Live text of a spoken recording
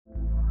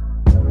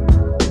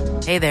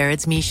Hey there,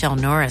 it's Michelle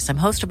Norris. I'm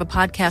host of a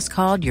podcast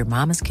called Your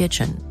Mama's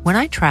Kitchen. When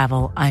I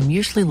travel, I'm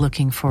usually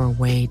looking for a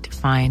way to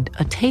find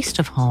a taste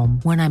of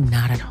home when I'm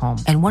not at home.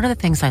 And one of the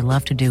things I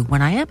love to do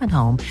when I am at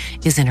home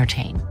is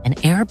entertain. And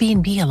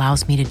Airbnb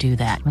allows me to do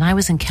that. When I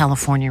was in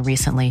California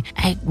recently,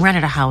 I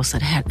rented a house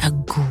that had a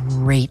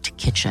great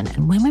kitchen.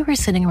 And when we were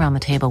sitting around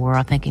the table, we were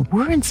all thinking,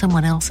 we're in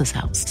someone else's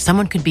house.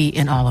 Someone could be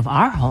in all of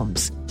our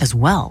homes as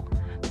well.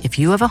 If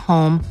you have a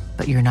home,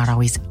 but you're not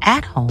always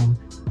at home,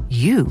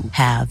 you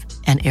have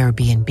an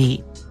Airbnb.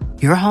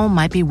 Your home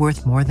might be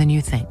worth more than you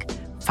think.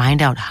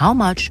 Find out how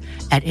much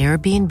at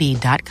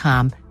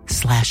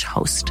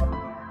airbnb.com/host.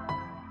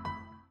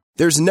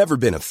 There's never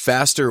been a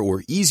faster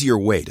or easier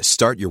way to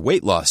start your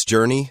weight loss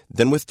journey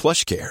than with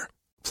PlushCare.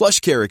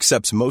 PlushCare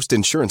accepts most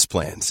insurance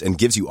plans and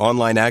gives you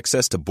online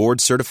access to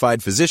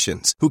board-certified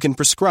physicians who can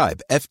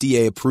prescribe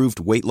FDA-approved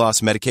weight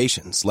loss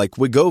medications like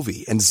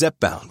Wegovy and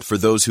Zepbound for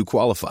those who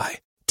qualify.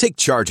 Take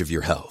charge of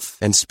your health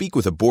and speak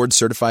with a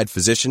board-certified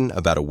physician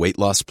about a weight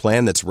loss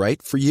plan that's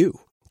right for you.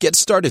 Get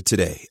started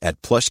today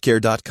at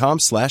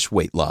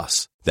plushcare.com/weight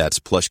loss. That's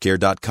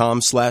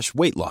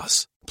plushcare.com/weight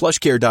loss.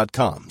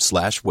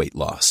 plushcare.com/weight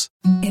loss.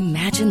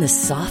 Imagine the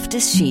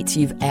softest sheets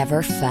you've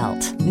ever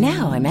felt.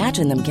 Now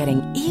imagine them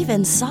getting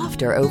even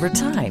softer over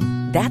time.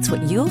 That's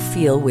what you'll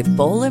feel with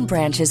Boll &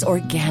 Branch's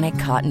organic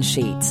cotton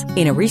sheets.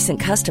 In a recent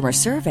customer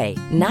survey,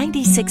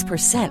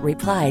 96%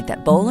 replied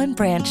that Boll &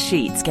 Branch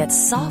sheets get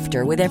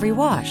softer with every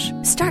wash.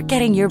 Start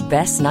getting your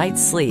best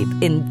night's sleep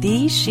in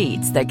these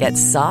sheets that get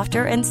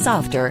softer and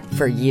softer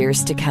for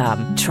years to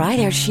come. Try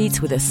their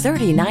sheets with a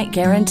 30-night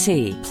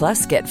guarantee.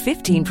 Plus, get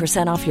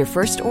 15% off your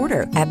first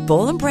order at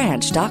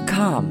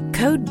bollandbranch.com.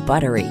 Code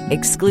BUTTERY.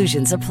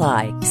 Exclusions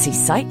apply. See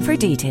site for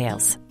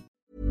details.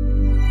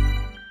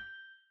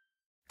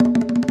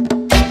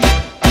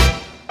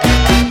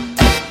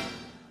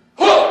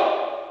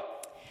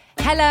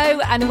 Hello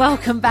and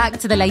welcome back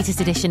to the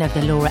latest edition of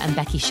the Laura and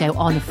Becky Show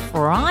on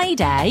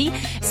Friday,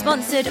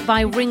 sponsored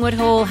by Ringwood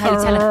Hall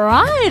Hotel.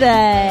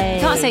 Friday.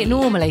 Can't say it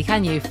normally,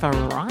 can you?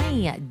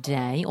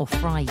 Friday or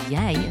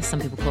Friday, as some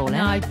people call it.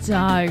 No,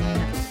 don't.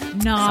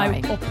 No,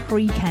 Sorry. or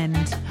pre-kend.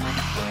 I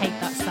hate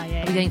that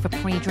saying. We're going for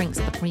pre-drinks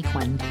at the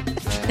pre-quend.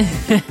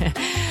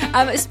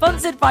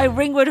 Sponsored by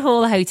Ringwood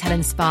Hall Hotel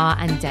and Spa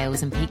and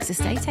Dales and Peaks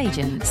Estate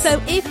Agents.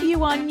 So if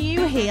you are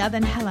new here,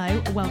 then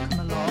hello, welcome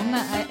along.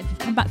 If you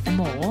come back for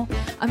more,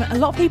 a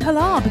lot of people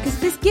are, because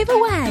this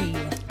giveaway.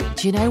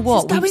 Do you know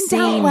what? It's going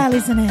down well,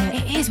 isn't it?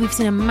 It is. We've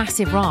seen a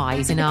massive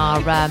rise in our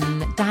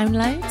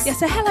downloads. Yeah,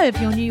 so hello if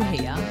you're new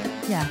here.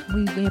 Yeah,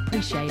 we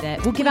appreciate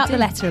it. We'll give out the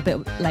letter a bit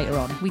later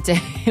on. We do.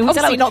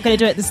 Obviously not going to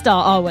do it at the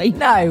start, are we?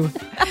 No.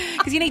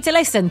 Because you need to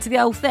listen to the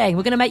whole thing.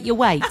 We're going to make you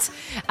wait.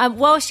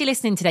 Whilst you're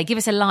listening today, give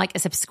us a like, a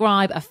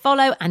subscribe, a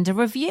follow and a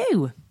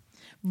review.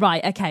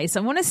 Right, okay,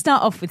 so I want to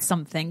start off with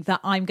something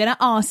that I'm going to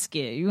ask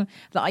you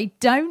that I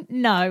don't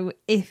know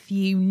if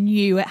you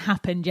knew it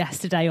happened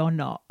yesterday or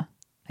not.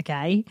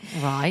 Okay?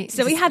 Right.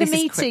 So we had a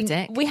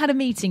meeting. We had a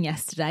meeting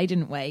yesterday,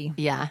 didn't we?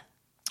 Yeah.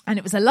 And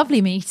it was a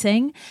lovely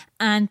meeting.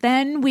 And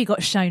then we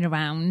got shown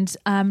around,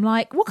 a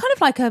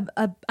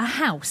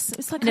house. It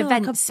was like an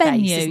event like a space,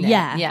 venue. isn't it?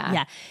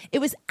 Yeah. It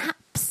was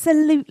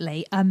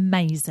absolutely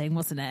amazing,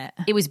 wasn't it?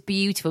 It was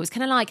beautiful. It was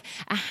kind of like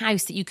a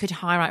house that you could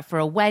hire out for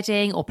a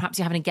wedding, or perhaps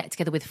you're having a get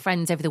together with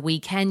friends over the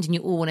weekend and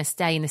you all want to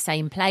stay in the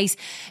same place.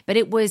 But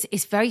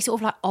it's very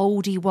sort of like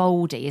oldie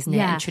woldy, isn't it?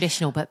 Yeah. And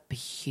traditional, but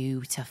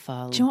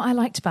beautiful. Do you know what I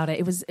liked about it?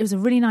 It was a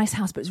really nice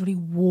house, but it was really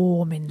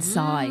warm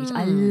inside.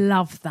 I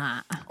love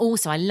that.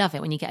 Also, I love it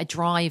when you get a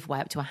driveway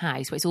up to a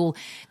house where it's all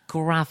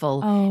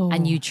gravel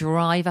and you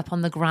drive up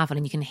on the gravel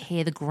and you can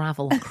hear the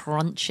gravel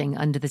crunching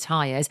under the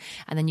tyres,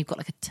 and then you've got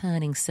like a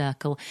turning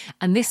circle.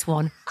 And this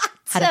one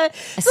had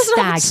a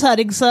stag.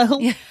 Turning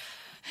circle. Yeah.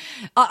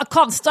 I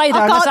can't stay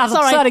there unless I have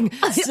a turning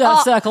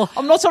circle.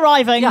 I'm not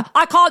arriving. Yeah,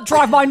 I can't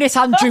drive my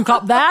Nissan Juke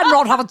up there and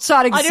not have a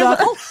turning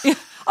circle.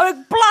 I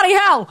mean, bloody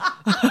hell.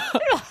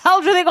 How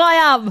do you think I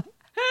am?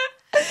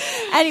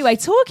 Anyway,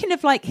 talking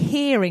of like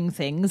hearing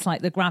things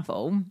like the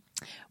gravel,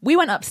 we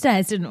went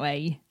upstairs, didn't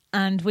we?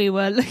 And we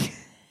were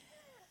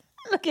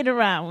looking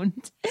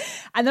around.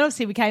 And then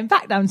obviously we came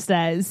back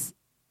downstairs,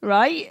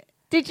 right?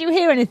 Did you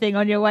hear anything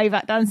on your way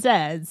back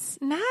downstairs?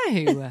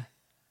 No.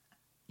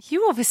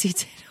 You obviously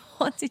did.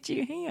 What did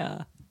you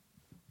hear?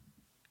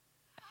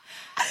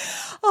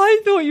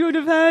 I thought you would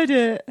have heard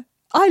it.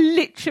 I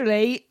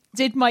literally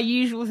did my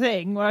usual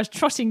thing where I was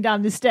trotting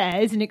down the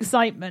stairs in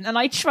excitement and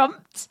I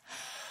trumped.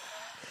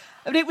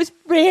 But it was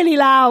really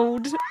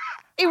loud.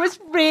 It was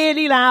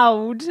really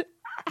loud.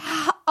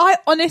 I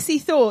honestly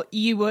thought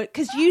you were,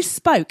 because you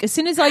spoke. As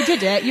soon as I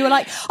did it, you were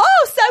like,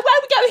 oh, so where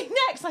are we going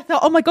next? I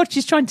thought, oh my God,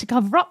 she's trying to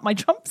cover up my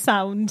trump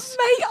sound.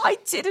 Mate, I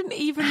didn't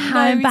even know.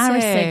 How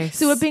embarrassing.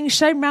 So we're being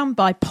shown round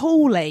by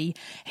Paulie.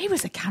 He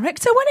was a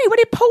character, wasn't he? Where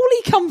did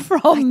Paulie come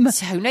from? I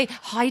don't know.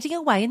 Hiding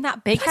away in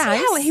that big house.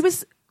 Hell, he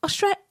was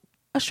Australian?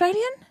 I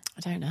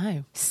don't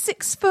know.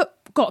 6 foot,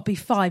 got to be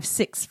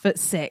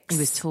 5'6". He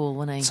was tall,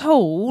 wasn't he?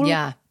 Tall?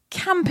 Yeah.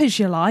 camp as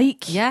you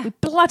like. Yeah. We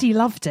bloody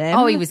loved him.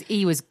 Oh,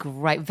 he was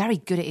great. Very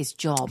good at his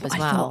job as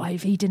well. I thought,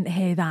 if he didn't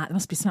hear that, there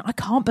must be something. I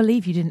can't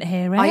believe you didn't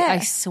hear it. I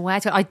swear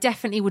to God, I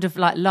definitely would have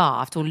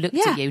laughed or looked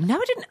at you.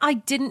 No, I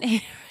didn't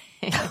hear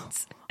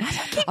it.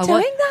 Keep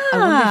doing that. I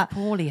wonder if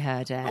Paulie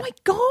heard it. Oh my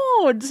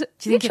God.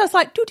 Do you think I was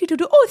like, do.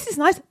 Oh, this is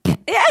nice.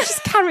 Yeah,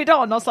 just carried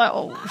on. I was like,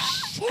 oh,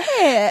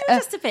 shit. I'm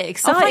just a bit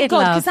excited, thank God,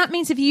 love. because that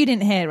means if you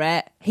didn't hear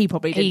it, he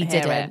probably didn't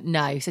hear it.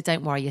 No, so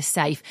don't worry, you're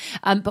safe.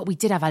 But we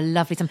did have a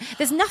lovely time.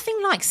 There's nothing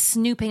like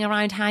snooping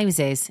around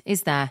houses,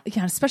 is there?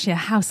 Yeah, especially a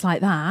house like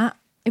that.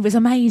 It was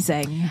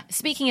amazing.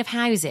 Speaking of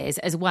houses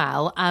as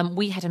well,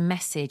 we had a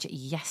message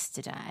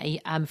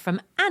yesterday from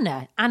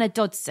Anna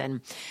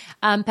Dodson.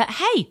 But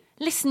hey,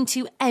 listen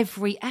to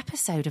every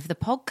episode of the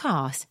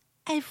podcast.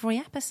 Every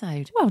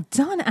episode. Well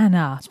done,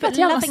 Anna. But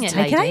Bloody hell, loving must it,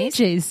 have taken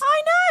ladies. ages.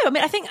 I know. I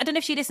mean, I don't know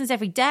if she listens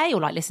every day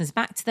or listens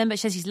back to them, but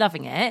she says she's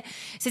loving it.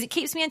 Says it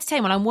keeps me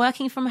entertained when I'm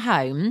working from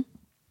home,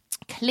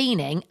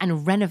 cleaning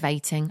and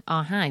renovating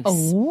our house.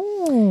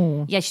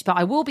 Oh. Yeah, but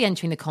I will be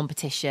entering the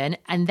competition.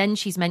 And then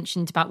she's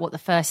mentioned about what the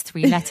first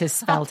 3 letters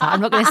spelled out.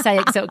 I'm not going to say it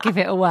because it'll give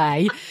it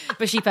away.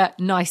 But she put,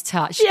 nice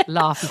touch,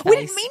 laughy face. We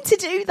didn't mean to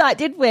do that,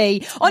 did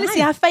we?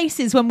 Honestly, our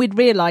faces when we'd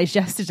realised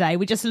yesterday,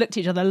 we just looked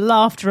at each other,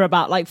 laughed for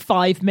about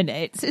 5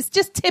 minutes. It's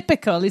just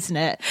typical, isn't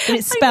it? And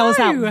it spells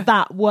out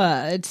that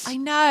word. I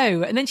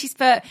know. And then she's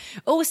put,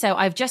 also,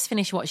 I've just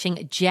finished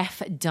watching Jeff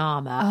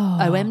Dahmer.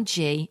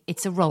 OMG,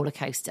 it's a roller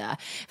coaster.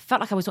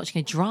 Felt like I was watching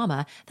a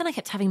drama. Then I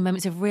kept having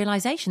moments of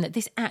realisation that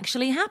this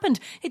actually happened.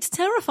 It's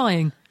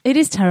terrifying. It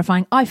is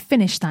terrifying. I've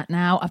finished that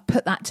now. I've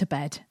put that to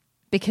bed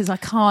because I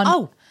can't.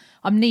 Oh.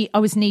 I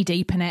was knee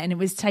deep in it and it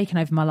was taking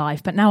over my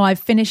life. But now I've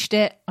finished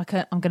it.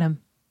 I'm going to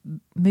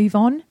move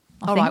on.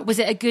 All right. Was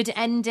it a good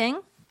ending?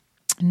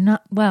 No.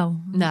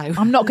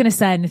 I'm not going to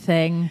say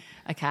anything.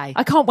 Okay.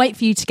 I can't wait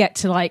for you to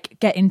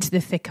get into the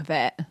thick of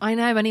it. I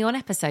know, only on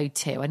episode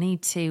 2. I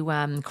need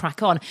to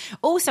crack on.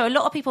 Also, a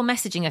lot of people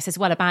messaging us as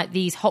well about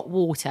these hot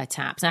water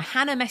taps. Now,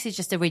 Hannah messaged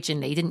us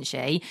originally, didn't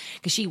she?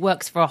 Because she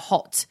works for a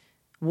hot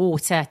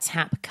water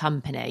tap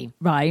company.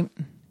 Right.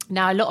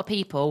 Now, a lot of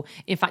people,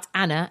 in fact,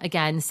 Anna,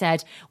 again,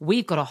 said,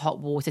 we've got a hot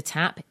water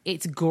tap.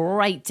 It's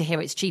great to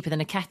hear it's cheaper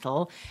than a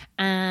kettle.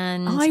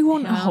 And I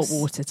want a hot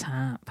water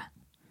tap.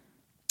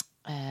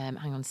 Hang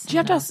on. Do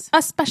you have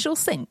a special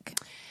sink?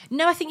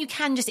 No, I think you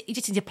just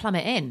need to plumb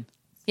it in.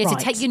 Yeah, Right.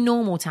 so take your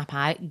normal tap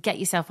out, get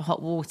yourself a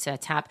hot water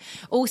tap.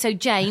 Also,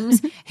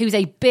 James, who's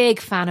a big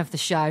fan of the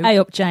show. Hey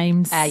up,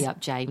 James. Hey up,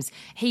 James.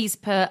 He's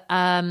put,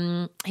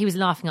 he was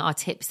laughing at our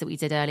tips that we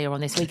did earlier on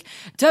this week.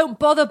 Don't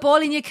bother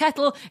boiling your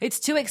kettle. It's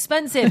too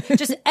expensive.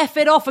 Just F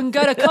it off and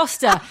go to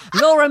Costa.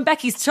 Laura and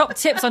Becky's top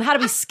tips on how to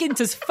be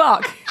skint as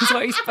fuck is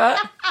what he's put.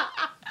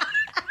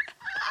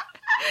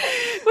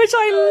 Which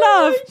I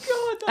love.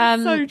 Oh my God,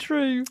 that's so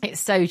true. It's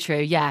so true,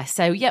 yeah.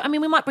 So, yeah, I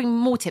mean, we might bring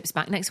more tips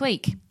back next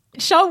week.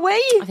 Shall we?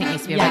 I think it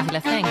needs to be a regular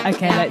thing.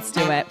 Okay, let's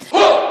do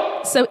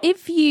it. So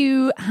if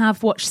you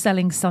have watched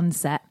Selling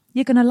Sunset,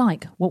 you're going to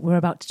like what we're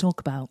about to talk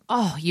about.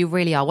 Oh, you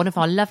really are. One of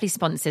our lovely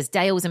sponsors,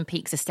 Dales and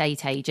Peaks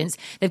Estate Agents.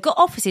 They've got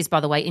offices,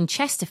 by the way, in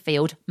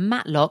Chesterfield,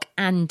 Matlock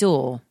and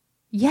Dore.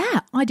 Yeah,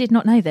 I did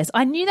not know this.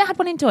 I knew they had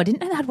one in Dore. I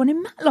didn't know they had one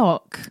in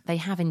Matlock. They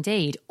have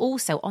indeed.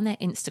 Also on their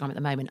Instagram at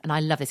the moment, and I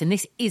love this, and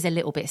this is a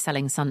little bit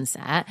Selling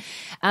Sunset,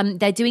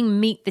 they're doing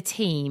Meet the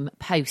Team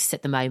posts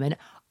at the moment.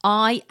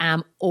 I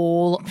am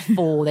all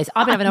for this.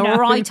 I've been having a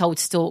right old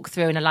stalk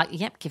through and I'm like,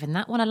 yep, giving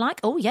that one a like.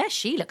 Oh, yeah,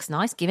 she looks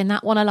nice. Giving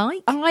that one a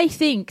like. I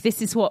think this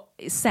is what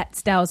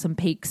sets Dales and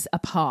Peaks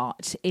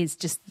apart, is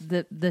just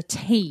the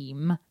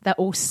team. They're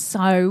all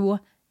so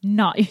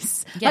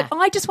nice. Yeah.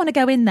 I just want to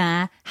go in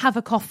there, have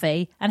a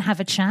coffee and have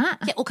a chat.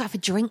 Yeah, or go out for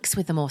drinks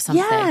with them or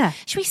something. Yeah.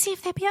 Should we see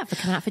if they'd be up for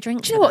coming out for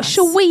drinks? Do you know what?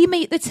 Shall we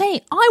meet the team?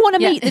 I want to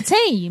meet the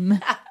team.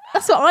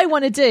 That's what I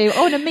want to do.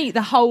 I want to meet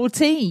the whole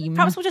team.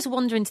 Perhaps we'll just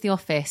wander into the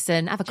office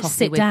and have a coffee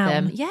sit with down.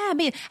 them. Yeah,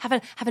 have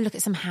a look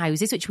at some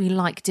houses, which we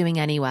like doing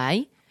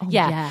anyway. Oh,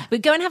 yeah.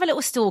 But go and have a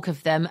little stalk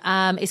of them.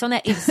 It's on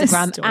their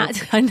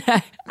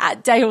Instagram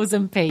at Dales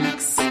and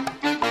Peaks.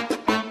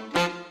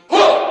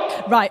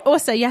 Right.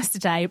 Also,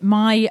 yesterday,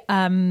 my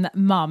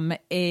mum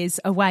is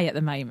away at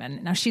the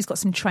moment. Now, she's got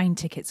some train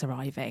tickets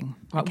arriving.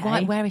 Right,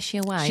 Okay? where is she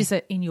away? She's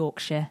in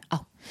Yorkshire.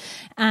 Oh.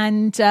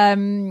 And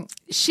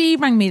she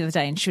rang me the other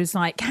day and she was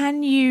like,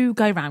 can you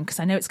go round, because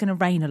I know it's going to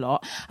rain a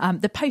lot.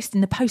 The post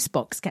in the post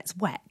box gets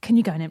wet. Can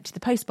you go and empty the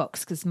post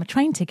box, because my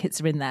train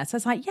tickets are in there? So I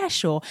was like, yeah,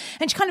 sure.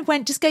 And she kind of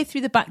went, just go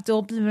through the back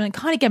door, and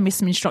kind of gave me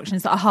some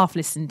instructions that I half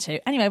listened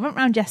to. Anyway, I went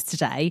round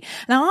yesterday.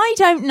 Now, I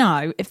don't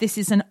know if this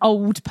is an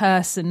old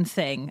person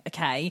thing,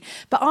 okay?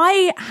 But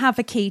I have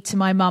a key to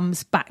my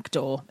mum's back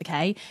door,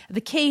 okay?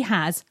 The key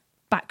has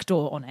back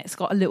door on it. It's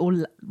got a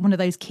little, one of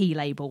those key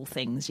label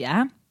things,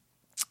 yeah?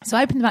 So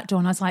I opened the back door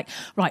and I was like,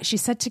 right, she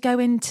said to go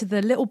into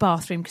the little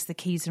bathroom because the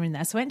keys are in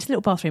there. So I went to the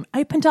little bathroom,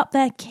 opened up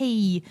their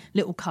key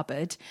little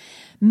cupboard.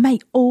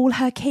 Mate, all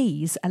her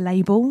keys are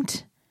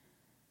labelled.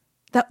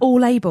 They're all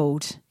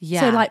labelled.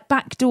 Yeah. So like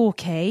back door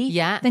key.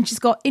 Yeah. Then she's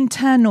got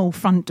internal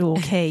front door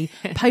key,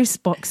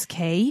 post box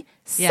key,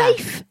 Yeah.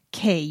 safe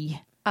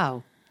key.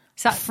 Oh.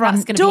 So that's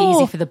Front going to be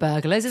door. easy for the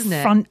burglars, isn't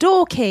it? Front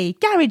door key,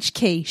 garage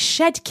key,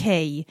 shed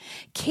key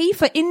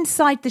for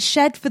inside the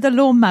shed for the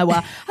lawnmower.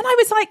 And I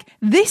was like,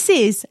 this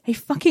is a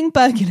fucking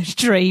burglar's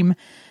dream.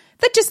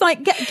 They're just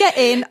like, get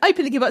in,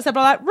 open the key box, they're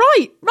like,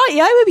 right,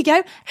 here we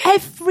go.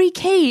 Every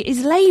key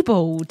is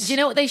labelled. Do you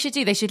know what they should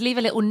do? They should leave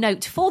a little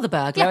note for the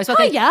burglar as well.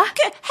 Hiya.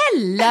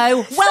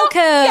 Hello, welcome.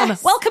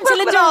 Yes, Welcome to welcome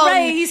Linda along.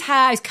 Ray's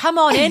house. Come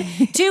on in.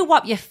 Do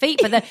wipe your feet.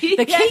 But the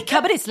key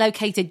cupboard is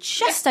located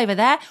just over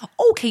there.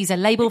 All keys are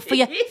labelled for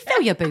you.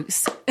 Fill your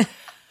boots.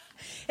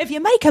 If you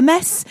make a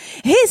mess,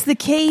 here's the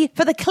key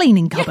for the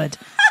cleaning cupboard.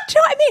 Do you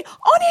know what I mean?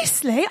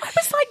 Honestly, I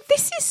was like,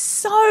 this is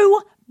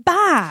so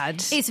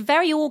bad. It's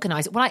very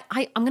organised. Well,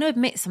 I'm going to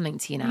admit something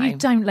to you now. You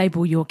don't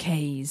label your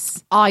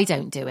keys. I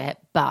don't do it,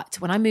 but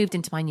when I moved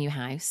into my new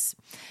house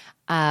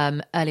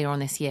earlier on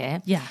this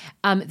year,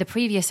 the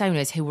previous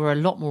owners, who were a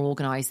lot more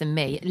organised than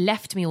me,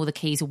 left me all the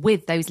keys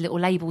with those little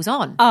labels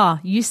on.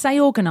 You say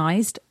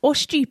organised or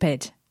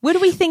stupid? What do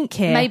we think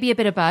here? Maybe a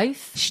bit of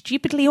both.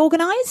 Stupidly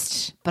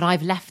organised? But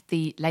I've left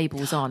the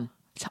labels on.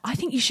 So I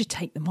think you should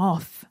take them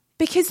off.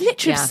 Because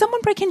literally, Yeah. if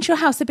someone broke into your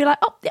house, they'd be like,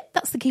 oh, yeah,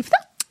 that's the key for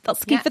that.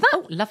 That's the key for that.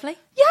 Oh, lovely.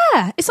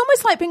 Yeah, it's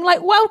almost like being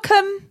like,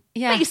 welcome.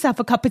 Yeah. Make yourself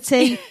a cup of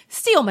tea.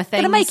 Steal my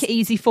things. Gonna make it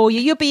easy for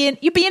you. You'll be in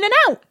and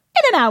out.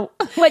 In and out.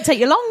 Won't take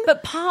you long.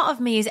 But part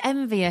of me is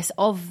envious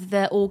of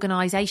the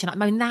organisation. I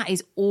mean, that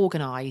is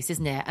organised,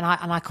 isn't it? And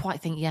I quite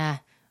think, yeah,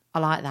 I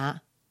like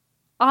that.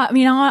 I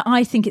mean,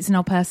 I think it's an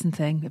old person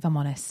thing, if I'm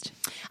honest.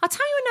 I'll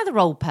tell you another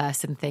old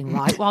person thing,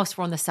 right, whilst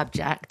we're on the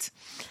subject.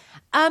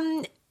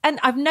 And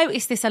I've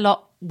noticed this a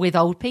lot with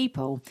old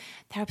people.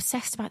 They're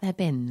obsessed about their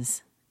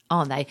bins,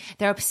 aren't they?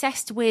 They're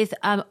obsessed with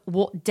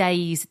what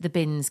days the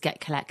bins get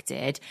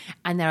collected,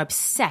 and they're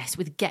obsessed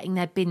with getting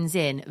their bins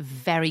in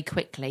very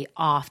quickly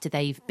after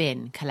they've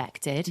been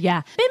collected.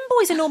 Yeah. Bin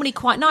boys are normally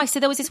quite nice. So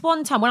there was this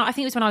one time when I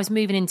think it was when I was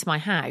moving into my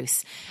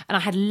house, and I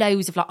had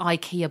loads of like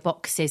IKEA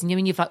boxes, and you know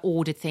when you've like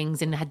ordered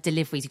things and had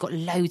deliveries, you've got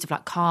loads of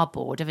like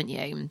cardboard, haven't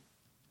you?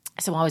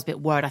 So I was a bit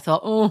worried. I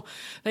thought, oh,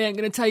 they ain't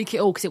going to take it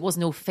all because it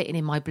wasn't all fitting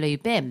in my blue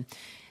bin.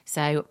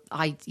 So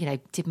I,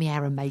 did my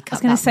hair and makeup. I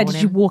was going to say,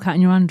 morning. did you walk out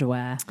in your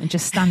underwear and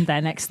just stand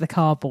there next to the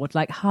cardboard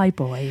like, hi,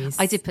 boys?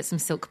 I did put some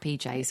silk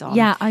PJs on.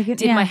 Yeah,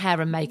 did my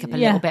hair and makeup a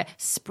little bit,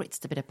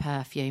 spritzed a bit of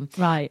perfume.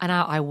 Right. And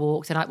out I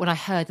walked. And when I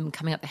heard them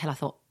coming up the hill, I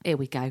thought, here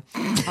we go.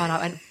 And I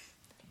went,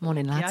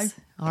 morning, lads.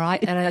 All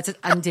right. And I just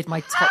undid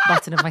my top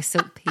button of my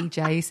silk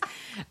PJs.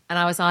 And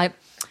I was like,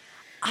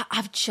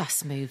 I've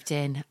just moved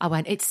in. I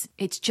went,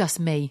 it's just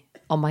me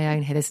on my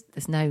own here.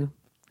 There's no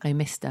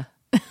mister.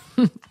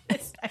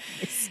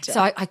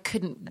 So I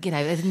couldn't,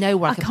 there's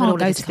nowhere I could put all can't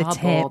go of this to the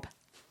cardboard.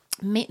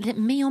 tip.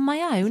 Me on my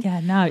own? Yeah,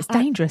 no, it's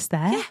dangerous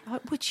there. Yeah,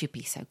 would you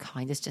be so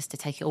kind as just to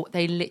take it all?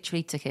 They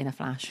literally took it in a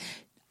flash.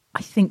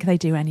 I think they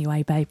do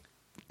anyway, babe.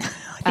 I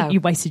think you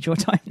wasted your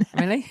time there.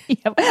 Really?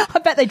 Yeah, I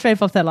bet they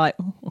drove off there like,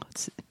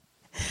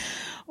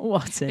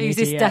 what an Who's idiot.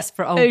 this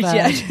desperate old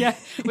bird? Yeah,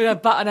 with a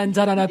button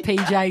undone on her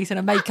PJs and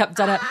a makeup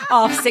done at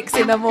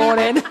 6:30 in the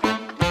morning.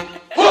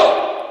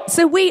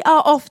 So we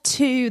are off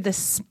to the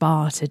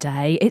spa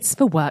today. It's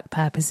for work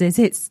purposes.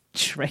 It's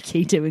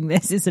tricky doing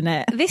this, isn't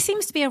it? This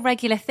seems to be a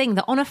regular thing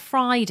that on a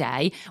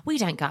Friday, we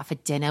don't go out for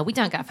dinner, we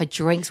don't go out for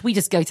drinks, we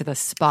just go to the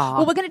spa.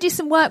 Well, we're going to do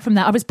some work from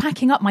that. I was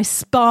packing up my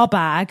spa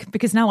bag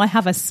because now I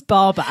have a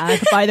spa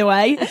bag, by the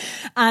way.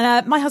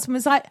 And my husband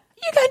was like,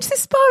 you going to the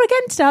spa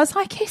again today? I was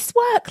like, it's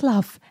work,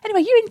 love.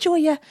 Anyway, you enjoy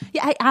your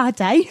 8-hour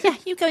day. Yeah,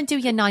 you go and do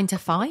your 9 to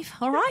 5,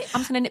 all right?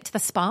 I'm just going to nip to the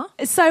spa.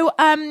 So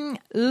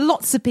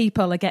lots of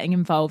people are getting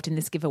involved in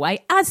this giveaway,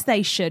 as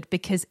they should,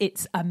 because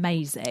it's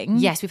amazing.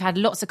 Yes, we've had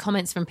lots of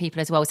comments from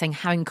people as well saying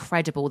how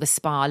incredible the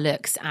spa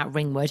looks at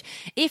Ringwood.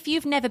 If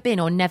you've never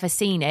been or never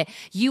seen it,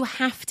 you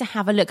have to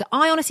have a look.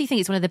 I honestly think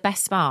it's one of the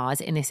best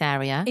spas in this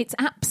area. It's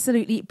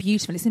absolutely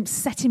beautiful. It's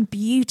set in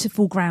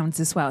beautiful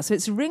grounds as well. So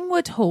it's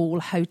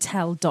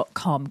ringwoodhallhotel.com.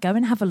 Go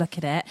and have a look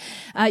at it.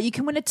 You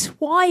can win a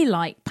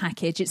Twilight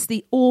package. It's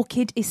the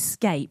Orchid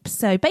Escape.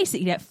 So basically,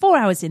 you get 4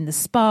 hours in the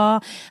spa.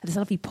 There's a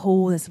lovely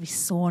pool. There's a lovely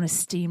sauna,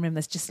 steam room.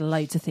 There's just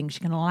loads of things.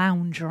 You can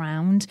lounge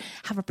around,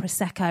 have a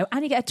Prosecco,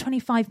 and you get a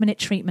 25-minute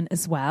treatment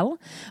as well.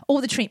 All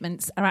the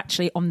treatments are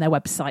actually on their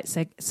website.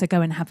 So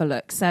go and have a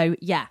look. So,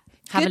 yeah.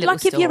 Good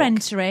luck if you're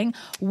entering.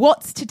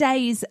 What's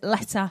today's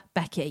letter,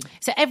 Becky?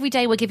 So every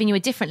day we're giving you a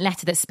different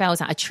letter that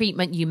spells out a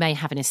treatment you may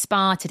have in a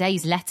spa.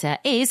 Today's letter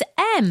is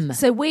M.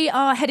 So we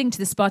are heading to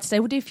the spa today.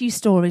 We'll do a few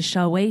stories,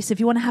 shall we? So if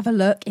you want to have a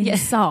look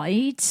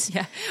inside.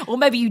 Yeah. Or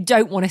maybe you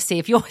don't want to see.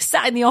 If you're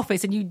sat in the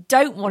office and you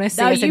don't want to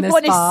see us in the spa.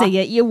 you want to see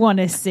it. You want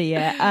to see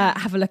it.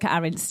 Have a look at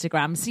our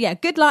Instagram. So yeah,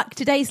 good luck.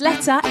 Today's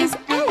letter is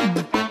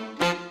M.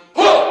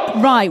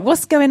 Right,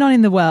 what's going on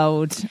in the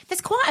world? There's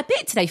quite a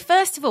bit today.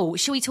 First of all,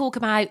 shall we talk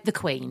about the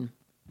Queen?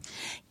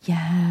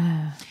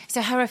 Yeah.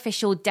 So her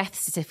official death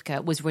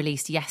certificate was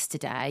released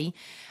yesterday.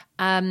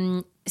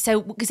 So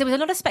because there was a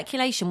lot of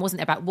speculation, wasn't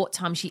there, about what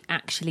time she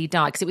actually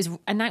died? Because it was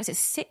announced at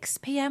 6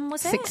 p.m,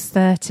 was it?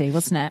 6:30,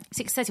 wasn't it?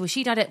 6:30. Well,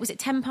 she died at, was it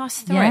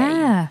 3:10?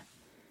 Yeah.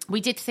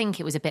 We did think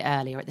it was a bit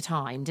earlier at the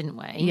time, didn't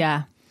we?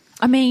 Yeah.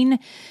 I mean,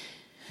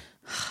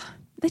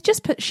 they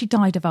just put she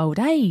died of old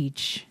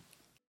age.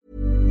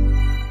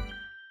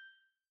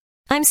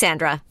 I'm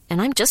Sandra,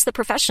 and I'm just the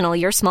professional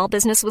your small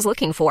business was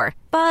looking for.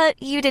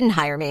 But you didn't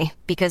hire me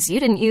because you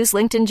didn't use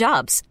LinkedIn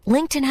Jobs.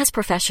 LinkedIn has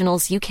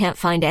professionals you can't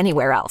find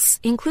anywhere else,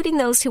 including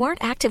those who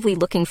aren't actively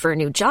looking for a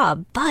new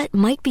job, but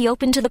might be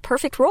open to the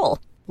perfect role,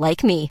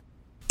 like me.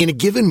 In a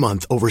given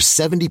month, over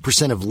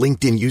 70% of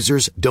LinkedIn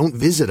users don't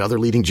visit other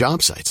leading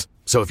job sites.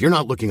 So if you're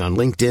not looking on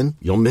LinkedIn,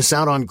 you'll miss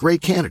out on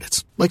great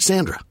candidates like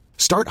Sandra.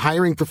 Start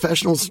hiring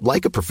professionals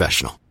like a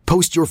professional.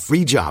 Post your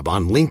free job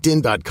on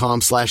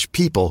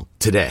linkedin.com/people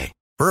today.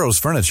 Burrow's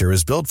furniture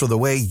is built for the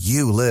way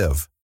you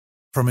live.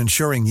 From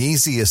ensuring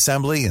easy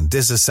assembly and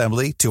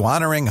disassembly to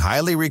honoring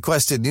highly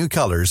requested new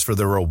colors for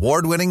their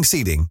award-winning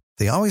seating,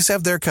 they always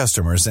have their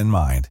customers in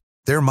mind.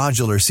 Their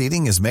modular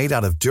seating is made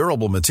out of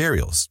durable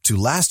materials to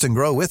last and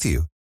grow with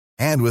you.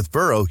 And with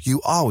Burrow,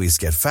 you always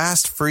get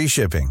fast, free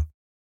shipping.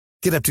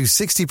 Get up to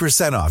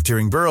 60% off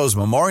during Burrow's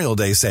Memorial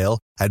Day sale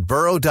at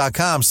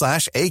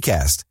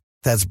burrow.com/ACAST.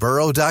 That's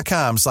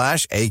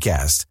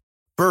burrow.com/ACAST.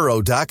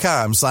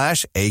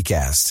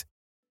 burrow.com/ACAST.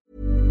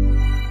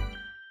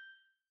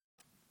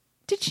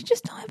 Did she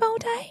just die of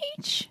old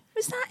age?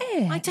 Was that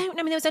it? I don't know.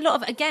 I mean, there was a lot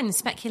of, again,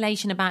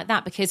 speculation about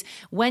that because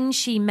when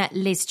she met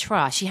Liz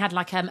Truss, she had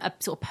like a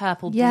sort of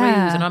purple bruise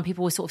and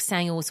people were sort of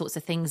saying all sorts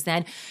of things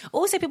then.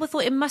 Also, people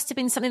thought it must have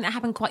been something that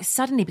happened quite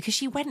suddenly because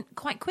she went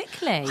quite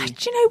quickly.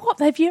 Do you know what,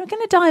 though? If you're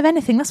going to die of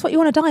anything, that's what you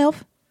want to die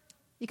of.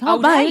 You can't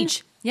Old wait.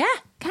 age. Yeah.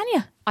 Can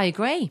you? I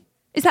agree.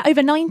 Is that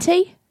over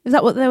 90? Is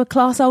that what they were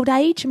class old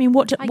age? I mean,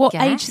 what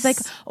age did they...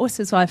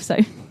 Also, so I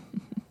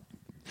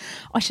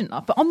shouldn't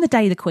laugh, but on the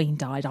day the Queen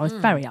died, I was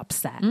very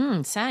upset.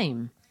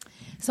 Same.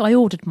 So I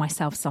ordered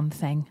myself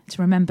something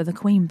to remember the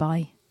Queen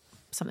by.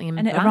 Something in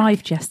And black. it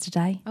arrived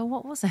yesterday. Oh,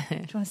 what was it? Do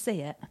you want to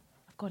see it?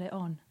 I've got it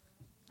on.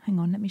 Hang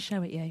on, let me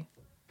show it you.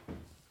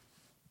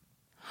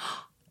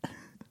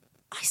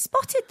 I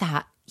spotted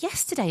that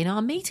yesterday in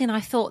our meeting. I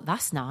thought,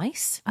 that's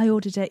nice. I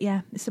ordered it,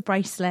 yeah. It's a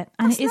bracelet.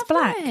 And That's it is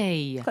black.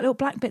 lovely. It's got little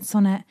black bits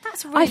on it.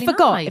 That's really I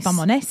forgot, nice. if I'm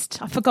honest.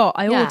 I forgot.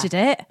 I Yeah. ordered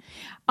it.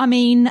 I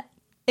mean,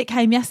 it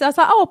came yesterday. I was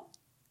like, oh,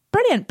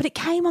 brilliant. But it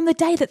came on the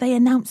day that they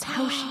announced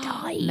how she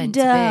died. Meant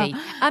to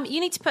be. You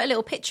need to put a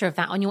little picture of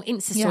that on your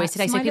Insta story it's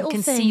today so my people little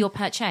can see thing. your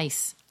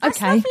purchase. That's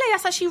Okay. lovely.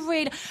 That's actually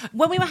really...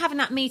 When we were having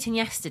that meeting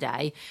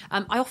yesterday,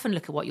 I often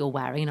look at what you're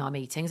wearing in our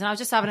meetings, and I was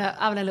just having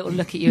a little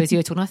look at you as you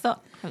were talking. I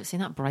thought, I haven't seen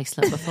that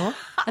bracelet before.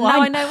 And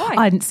now I know why.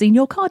 I hadn't seen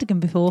your cardigan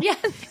before. Yeah,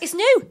 it's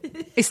new.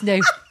 It's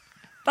new.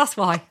 That's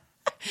why.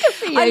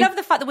 I love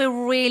the fact that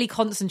we're really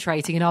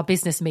concentrating in our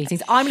business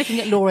meetings. I'm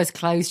looking at Laura's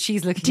clothes.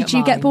 She's looking at Did you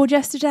mine. get bored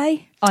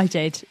yesterday? I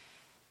did.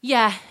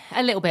 Yeah,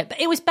 a little bit.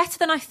 But it was better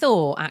than I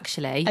thought,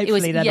 actually.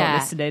 Hopefully they're not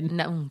listening.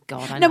 No, oh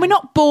God, I know. No, we're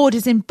not bored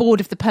as in bored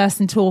of the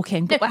person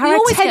talking, but No, we our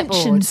always get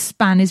attention bored.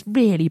 span is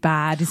really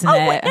bad, isn't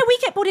Oh, it? no, we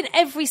get bored in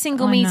every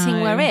single I meeting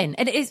know. we're in.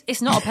 And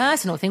it's not a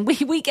personal thing.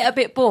 We get a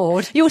bit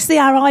bored. You'll see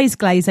our eyes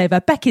glaze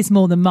over. Becky's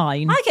more than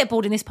mine. I get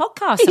bored in this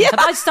podcast sometimes.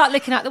 I start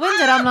looking out the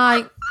window and I'm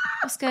like,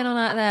 what's going on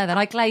out there? Then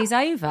I glaze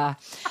over.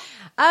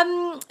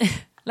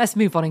 Let's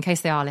move on in case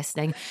they are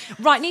listening.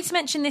 Right, need to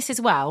mention this as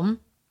well.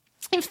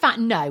 In fact,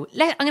 no.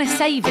 I'm going to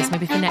save this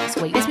maybe for next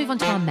week. Let's move on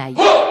to our mate.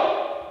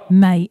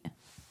 Mate.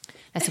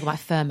 Let's talk about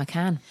Fern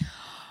McCann.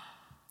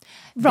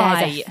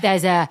 Right.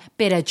 There's a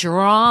bit of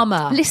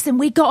drama. Listen,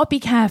 we got to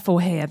be careful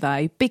here,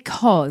 though,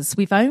 because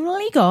we've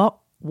only got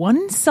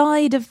one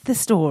side of the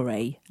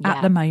story at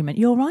Yeah. the moment.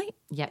 You all right?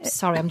 Yep,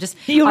 sorry, I'm just...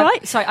 You all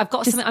right? Sorry, I've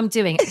got something I'm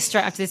doing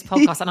straight after this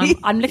podcast and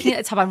I'm looking at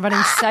the time, I'm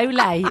running so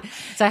late,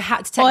 so I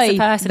had to text the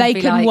person they and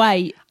be can like...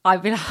 wait.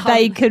 I've been like,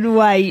 They can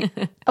wait.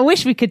 I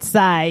wish we could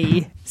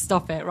say.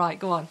 Stop it, right,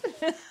 go on.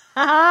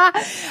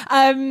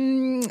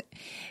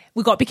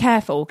 We've got to be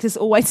careful because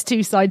there's always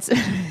two sides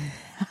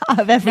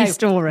of every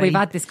story. We've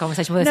had this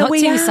conversation. Well, there's No, not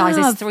we two sides,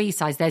 there's have. three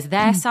sides. There's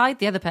their side,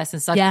 the other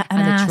person's side, Yeah,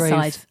 and the our truth.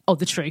 side. Oh,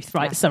 the truth,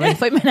 right. Sorry, I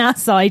thought you meant our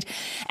side.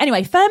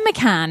 Anyway, Fern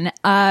McCann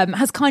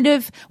has kind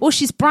of, well,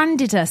 she's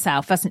branded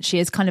herself, hasn't she,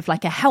 as kind of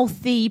like a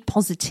healthy,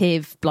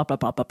 positive, blah, blah,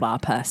 blah, blah, blah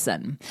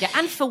person. Yeah,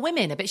 and for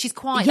women, but she's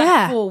quite Yeah.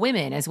 like for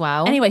women as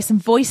well. Anyway, some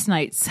voice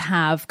notes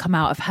have come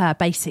out of her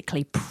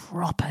basically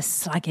proper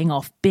slagging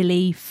off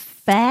Billy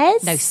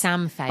Fairs. No,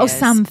 Sam Fayers. Oh,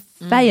 Sam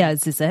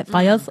Fayers, is it?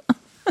 Fayers?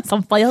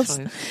 Sam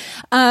Fayers.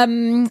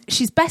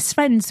 She's best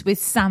friends with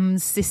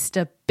Sam's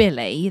sister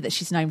Billy, that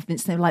she's known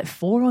since they were like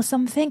 4 or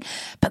something.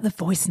 But the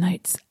voice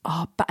notes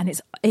are, and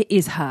it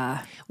is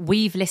her.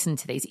 We've listened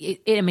to these.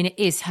 It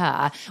is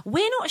her.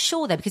 We're not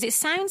sure though, because it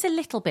sounds a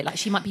little bit like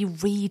she might be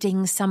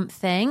reading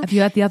something. Have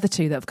you heard the other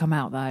two that have come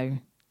out though?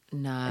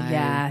 No.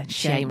 Yeah,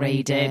 she ain't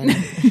reading.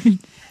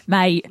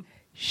 Mate,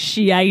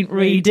 she ain't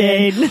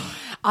reading.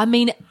 I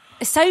mean,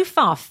 so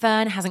far,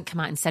 Fern hasn't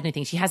come out and said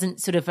anything. She hasn't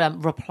sort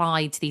of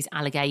replied to these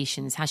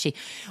allegations, has she?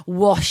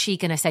 What's she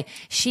going to say?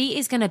 She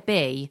is going to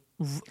be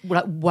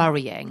like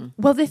worrying.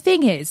 Well, the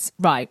thing is,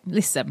 right,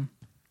 listen.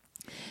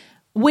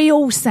 we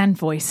all send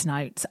voice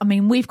notes. I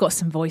mean, we've got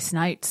some voice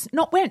notes.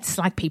 We don't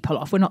slag people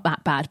off. We're not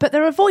that bad. But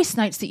there are voice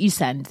notes that you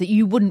send that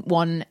you wouldn't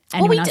want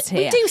anyone else to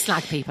hear. We do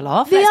slag people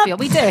off. Let's be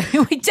honest. We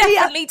do. We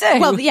definitely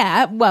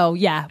do. Well,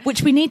 yeah.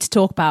 Which we need to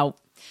talk about.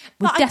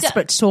 We're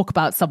desperate to talk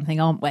about something,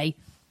 aren't we?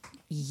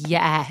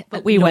 Yeah,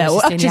 but we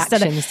will. Just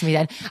actions to me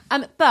then.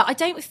 But I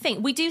don't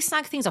think we do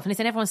slag things off, and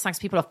everyone slags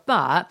people off.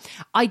 But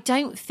I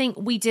don't think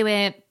we do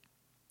it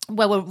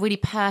where we're really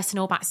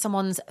personal about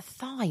someone's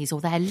thighs or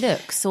their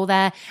looks or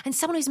and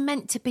someone who's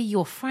meant to be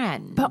your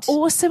friend. But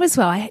also as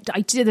well, I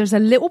do. There's a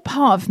little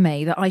part of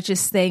me that I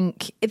just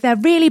think they're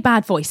really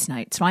bad voice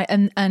notes, right?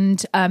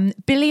 And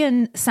Billy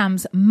and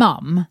Sam's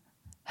mum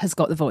has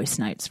got the voice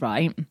notes,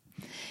 right?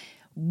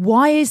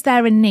 Why is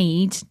there a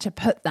need to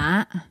put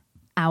that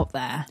out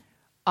there?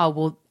 Oh,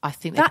 well, I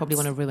think they probably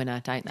want to ruin her,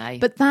 don't they?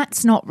 But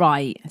that's not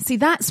right. See,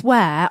 that's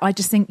where I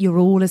just think you're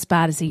all as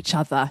bad as each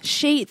other.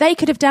 They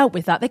could have dealt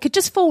with that. They could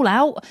just fall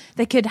out.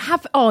 They could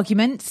have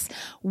arguments.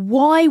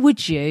 Why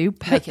would you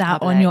put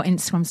that on your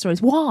Instagram stories?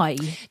 Why?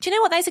 Do you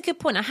know what? That's a good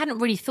point. I hadn't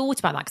really thought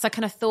about that because I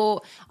kind of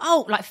thought,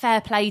 oh, like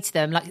fair play to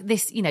them. Like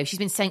this, she's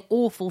been saying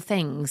awful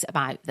things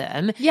about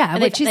them. Yeah,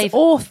 which is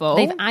awful.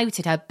 They've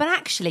outed her. But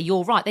actually,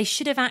 you're right. They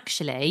should have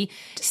actually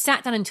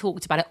sat down and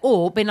talked about it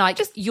or been like,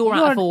 you're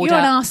out of order. You're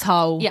an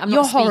asshole. Yeah, I'm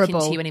not speaking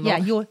to you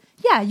anymore.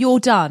 You're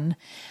done.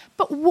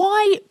 But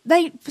why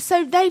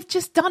they've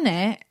just done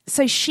it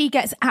so she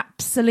gets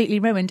absolutely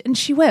ruined, and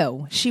she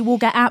will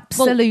get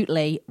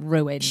absolutely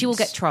ruined. She will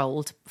get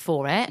trolled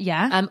for it.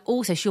 Yeah.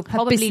 Also, she'll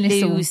probably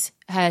lose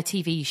her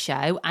TV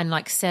show and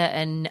like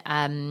certain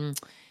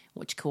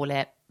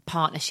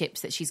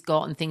partnerships that she's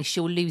got and things.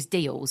 She'll lose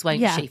deals,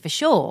 won't she? For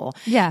sure.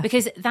 Yeah.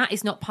 Because that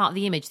is not part of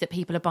the image that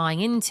people are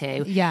buying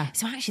into. Yeah.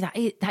 So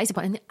actually, that is a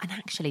point. And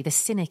actually, the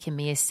cynic in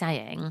me is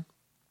saying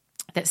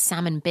that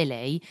Sam and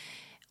Billy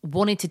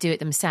wanted to do it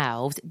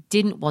themselves,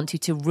 didn't want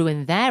to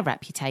ruin their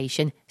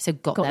reputation, so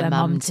got their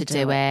mum to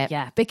do it.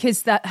 Yeah,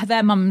 because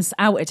their mum's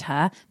outed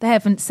her. They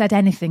haven't said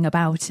anything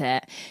about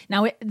it.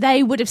 Now,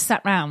 they would have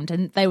sat round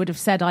and they would have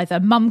said either,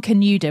 Mum,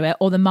 can you do it?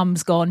 Or the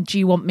mum's gone, do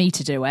you want me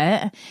to do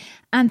it?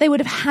 And they would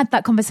have had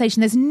that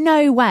conversation. There's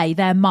no way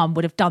their mum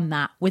would have done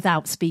that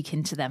without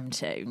speaking to them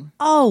too.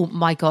 Oh,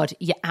 my God.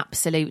 Yeah,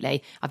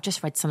 absolutely. I've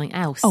just read something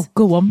else. Oh,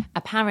 go on.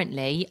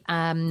 Apparently,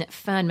 Fern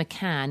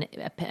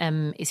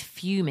McCann is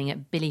fuming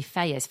at Billy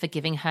Fayers for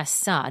giving her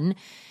son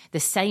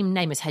the same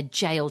name as her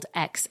jailed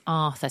ex,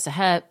 Arthur. So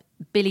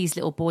Billy's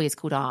little boy is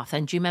called Arthur.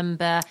 And do you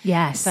remember?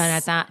 Yes. Fern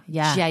had that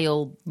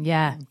jail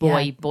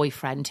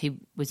boyfriend who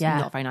was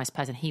not a very nice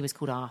person. He was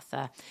called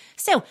Arthur.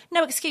 Still,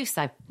 no excuse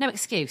though. No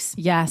excuse.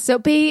 Yeah. So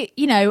it'll be,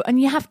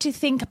 and you have to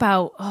think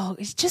about,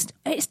 it's just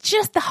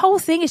the whole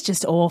thing is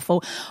just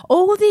awful.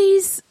 All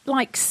these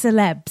like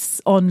celebs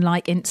on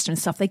like Insta and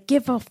stuff, they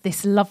give off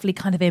this lovely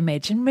kind of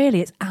image, and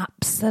really it's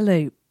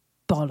absolute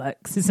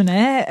bollocks, isn't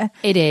it?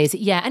 It is,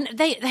 yeah. And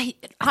I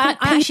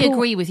actually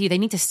agree with you. They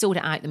need to sort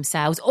it out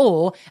themselves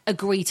or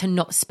agree to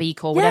not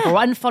speak or whatever, or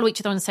unfollow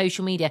each other on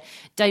social media.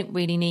 Don't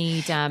really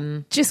need...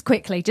 Just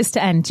quickly, just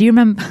to end, do you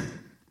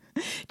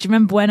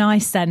remember when I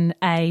sent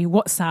a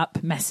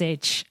WhatsApp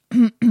message?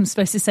 I'm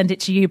supposed to send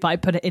it to you, but I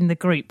put it in the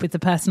group with the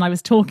person I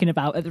was talking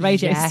about at the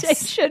radio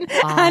station.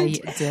 I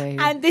do.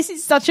 And this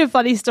is such a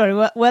funny story.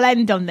 We'll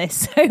end on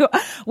this. So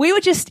we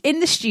were just in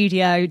the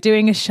studio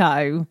doing a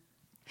show.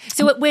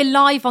 So we're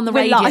live on the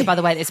radio, by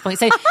the way, at this point.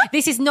 So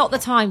this is not the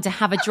time to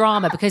have a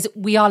drama because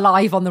we are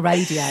live on the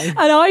radio.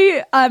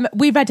 And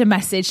we read a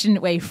message,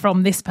 didn't we,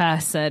 from this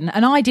person,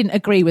 and I didn't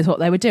agree with what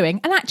they were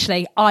doing. And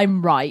actually,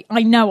 I'm right.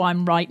 I know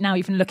I'm right now,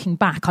 even looking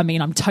back. I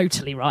mean, I'm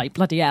totally right.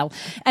 Bloody hell.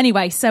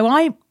 Anyway, so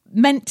I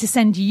meant to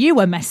send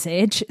you a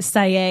message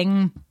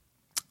saying,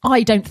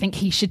 I don't think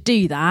he should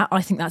do that.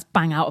 I think that's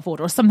bang out of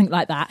order or something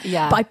like that.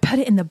 Yeah. But I put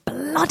it in the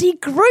bloody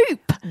group.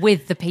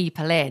 With the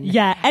people in.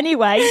 Yeah.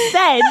 Anyway,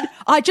 then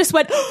I just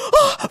went,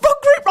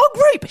 wrong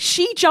group.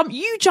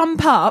 You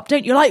jump up,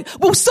 don't you? Like,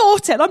 we'll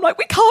sort it. And I'm like,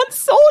 we can't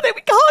sort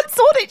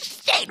it.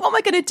 Shit, what am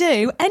I going to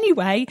do?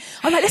 Anyway,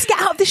 I'm like, let's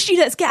get out of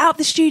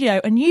the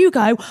studio. And you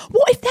go,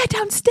 what if they're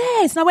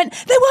downstairs? And I went,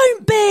 they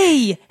won't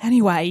be.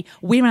 Anyway,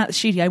 we ran out the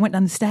studio, went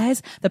down the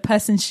stairs. The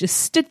person's just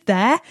stood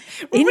there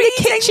in the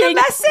kitchen,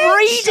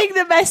 reading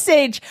the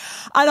message.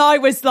 And I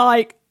was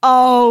like,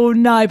 oh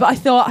no, but I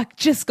thought I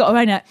just got to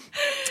own it.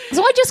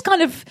 So I just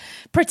kind of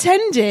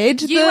pretended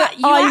that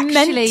I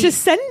meant to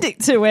send it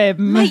to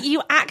him. Mate,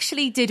 you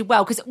actually did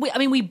well because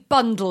we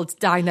bundled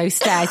down those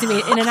stairs in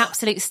an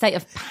absolute state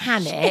of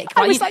panic.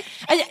 I was like,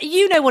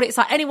 you know what it's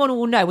like. Anyone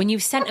will know when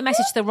you've sent a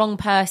message to the wrong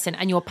person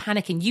and you're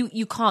panicking.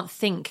 You can't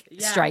think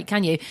straight,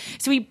 can you?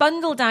 So we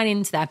bundled down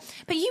into there.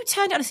 But you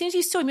turned out as soon as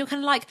you saw him, you were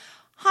kind of like,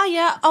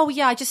 hiya. Oh,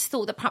 yeah, I just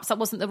thought that perhaps that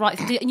wasn't the right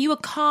thing to do. And you were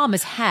calm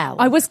as hell.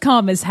 I was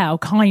calm as hell,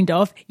 kind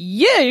of.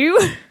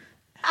 You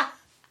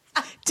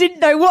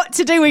didn't know what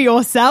to do with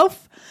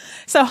yourself.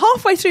 So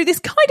halfway through this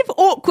kind of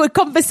awkward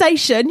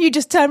conversation, you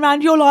just turn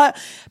around, you're like,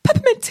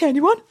 peppermint tea,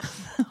 anyone?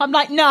 I'm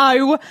like,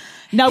 no,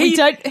 we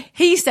don't.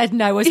 He said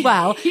no as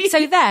well.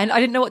 So then I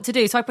didn't know what to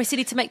do. So I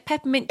proceeded to make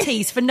peppermint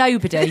teas for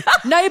nobody.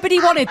 Nobody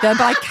wanted them,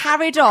 but I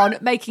carried on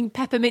making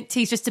peppermint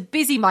teas just to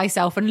busy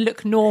myself and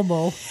look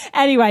normal.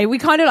 Anyway, we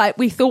kind of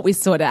we thought we'd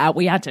sorted it out.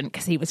 We hadn't,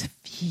 because he was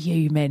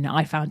fuming.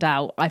 I found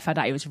out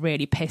he was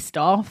really pissed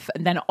off.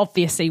 And then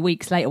obviously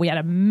weeks later we had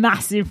a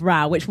massive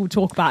row, which we'll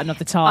talk about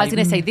another time. I was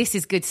going to say, this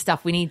is good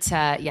stuff. We need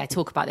to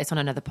talk about this on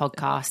another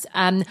podcast.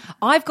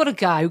 I've got to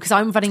go because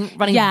I'm running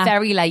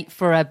very late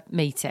for a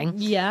meeting.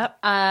 Yeah.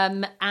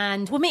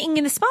 And we're meeting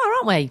in the spa,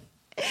 aren't we?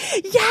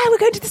 Yeah, we're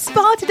going to the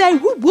spa today.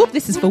 Whoop, whoop.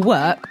 This is for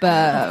work,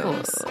 but of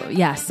course.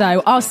 Yeah,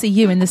 so I'll see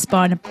you in the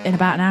spa in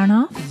about an hour and a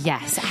half.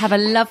 Yes. Have a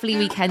lovely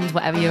weekend,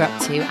 whatever you're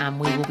up to, and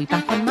we will be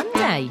back on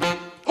Monday.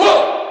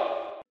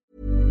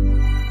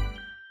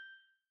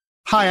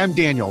 Hi, I'm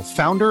Daniel,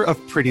 founder of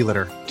Pretty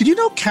Litter. Did you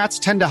know cats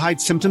tend to hide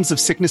symptoms of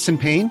sickness and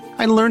pain?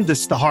 I learned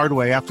this the hard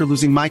way after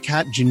losing my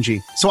cat, Gingy.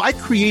 So I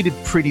created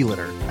Pretty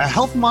Litter, a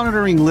health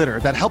monitoring litter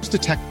that helps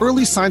detect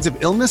early signs of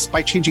illness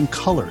by changing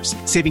colors,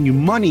 saving you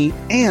money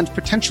and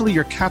potentially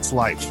your cat's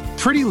life.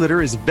 Pretty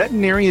Litter is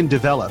veterinarian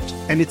developed,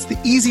 and it's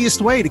the easiest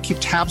way to keep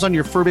tabs on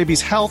your fur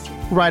baby's health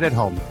right at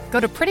home. Go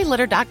to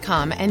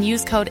prettylitter.com and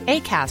use code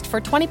ACAST for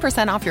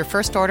 20% off your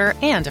first order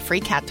and a free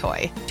cat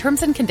toy.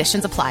 Terms and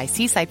conditions apply.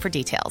 See site for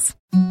details.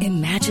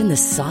 Imagine the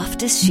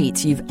softest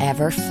sheets you've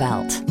ever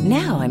felt.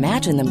 Now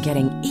imagine them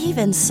getting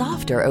even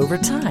softer over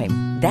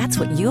time. That's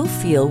what you'll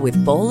feel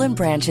with Boll &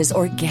 Branch's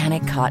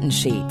organic cotton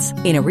sheets.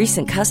 In a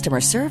recent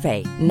customer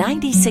survey,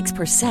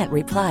 96%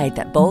 replied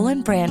that Boll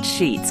 & Branch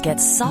sheets get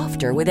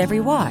softer with every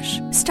wash.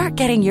 Start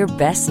getting your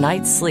best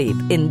night's sleep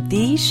in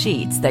these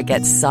sheets that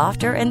get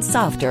softer and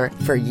softer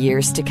for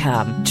years to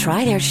come.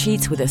 Try their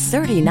sheets with a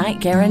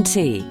 30-night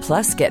guarantee.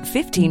 Plus, get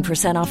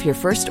 15% off your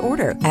first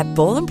order at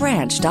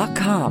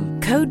bollandbranch.com.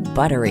 Code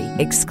BUTTERY.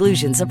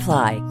 Exclusions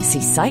apply.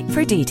 See site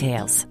for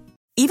details.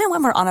 Even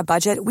when we're on a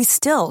budget, we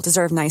still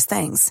deserve nice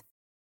things.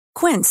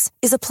 Quince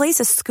is a place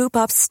to scoop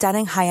up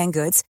stunning high-end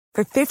goods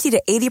for 50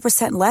 to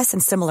 80% less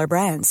than similar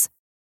brands.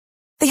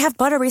 They have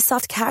buttery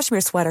soft cashmere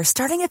sweaters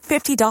starting at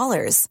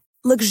 $50,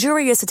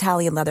 luxurious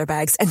Italian leather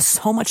bags, and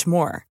so much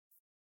more.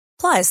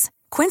 Plus,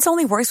 Quince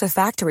only works with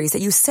factories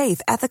that use safe,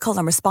 ethical,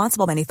 and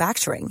responsible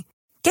manufacturing.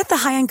 Get the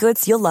high-end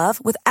goods you'll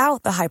love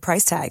without the high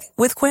price tag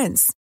with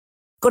Quince.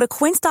 Go to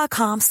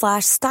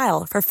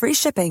quince.com/style for free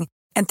shipping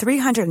and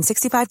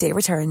 365-day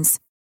returns.